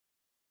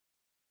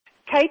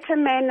Cato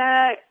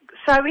Manor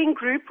Sewing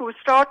Group was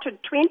started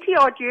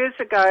 20-odd years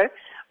ago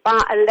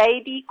by a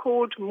lady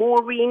called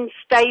Maureen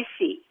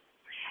Stacey.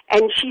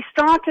 And she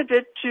started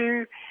it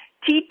to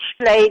teach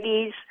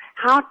ladies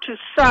how to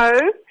sew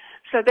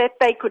so that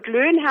they could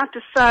learn how to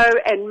sew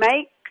and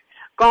make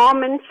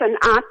garments and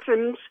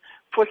items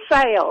for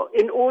sale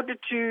in order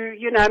to,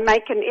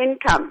 make an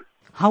income.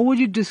 How would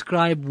you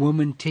describe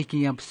women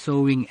taking up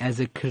sewing as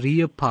a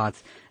career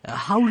path?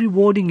 How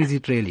rewarding is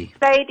it really?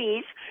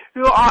 Ladies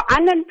who are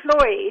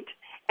unemployed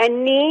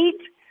and need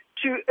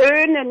to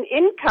earn an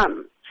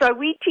income. So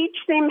we teach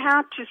them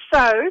how to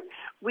sew.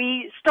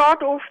 We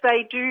start off,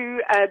 they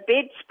do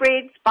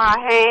bedspreads by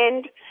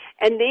hand,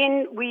 and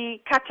then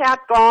we cut out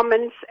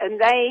garments and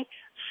they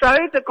sew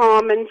the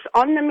garments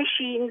on the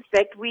machines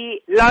that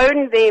we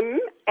loan them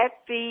at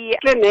the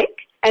clinic,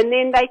 and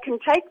then they can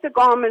take the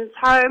garments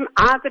home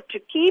either to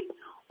keep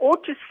or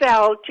to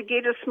sell to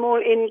get a small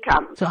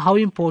income. So how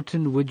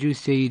important would you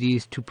say it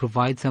is to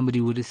provide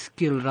somebody with a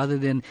skill rather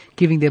than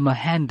giving them a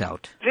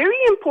handout? Very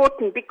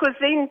important, because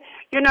then,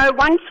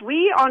 once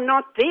we are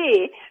not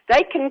there,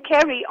 they can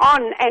carry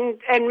on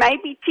and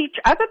maybe teach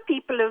other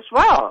people as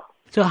well.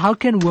 So how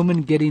can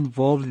women get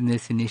involved in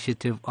this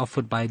initiative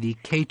offered by the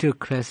Cato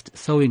Crest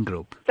Sewing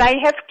Group? They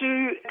have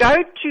to go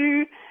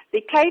to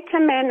the Cato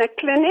Manor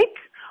Clinic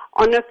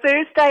on a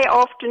Thursday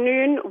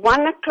afternoon,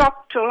 1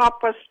 o'clock till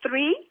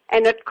 3:30,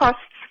 and it costs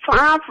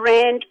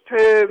R5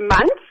 per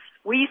month.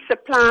 We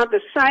supply the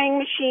sewing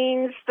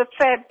machines, the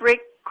fabric,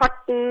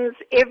 cottons,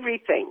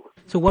 everything.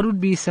 So what would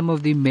be some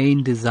of the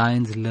main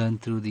designs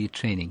learned through the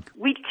training?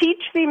 We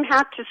teach them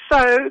how to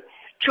sew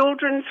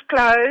children's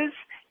clothes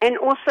and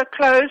also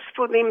clothes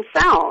for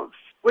themselves,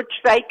 which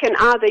they can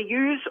either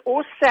use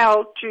or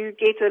sell to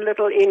get a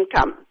little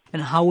income.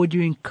 And how would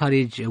you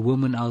encourage a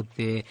woman out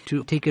there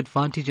to take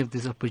advantage of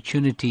this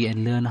opportunity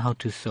and learn how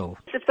to sew?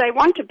 If they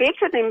want to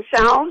better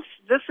themselves,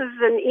 this is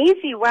an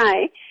easy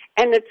way,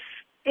 and it's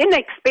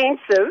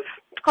inexpensive.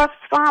 It costs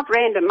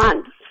R5 a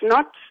month. It's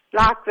not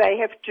like they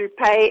have to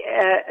pay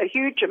a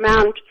huge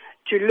amount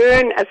to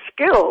learn a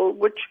skill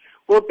which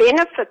will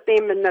benefit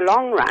them in the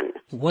long run.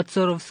 What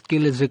sort of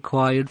skill is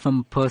required from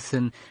a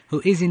person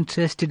who is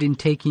interested in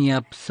taking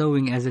up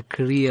sewing as a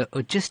career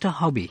or just a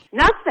hobby?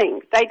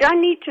 Nothing. They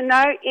don't need to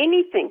know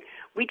anything.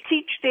 We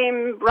teach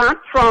them right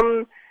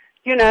from,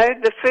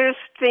 the first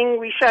thing,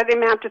 we show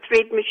them how to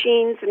thread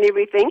machines and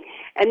everything,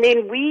 and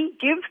then we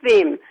give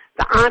them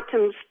the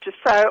items to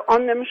sew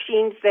on the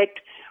machines that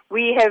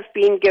we have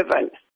been given.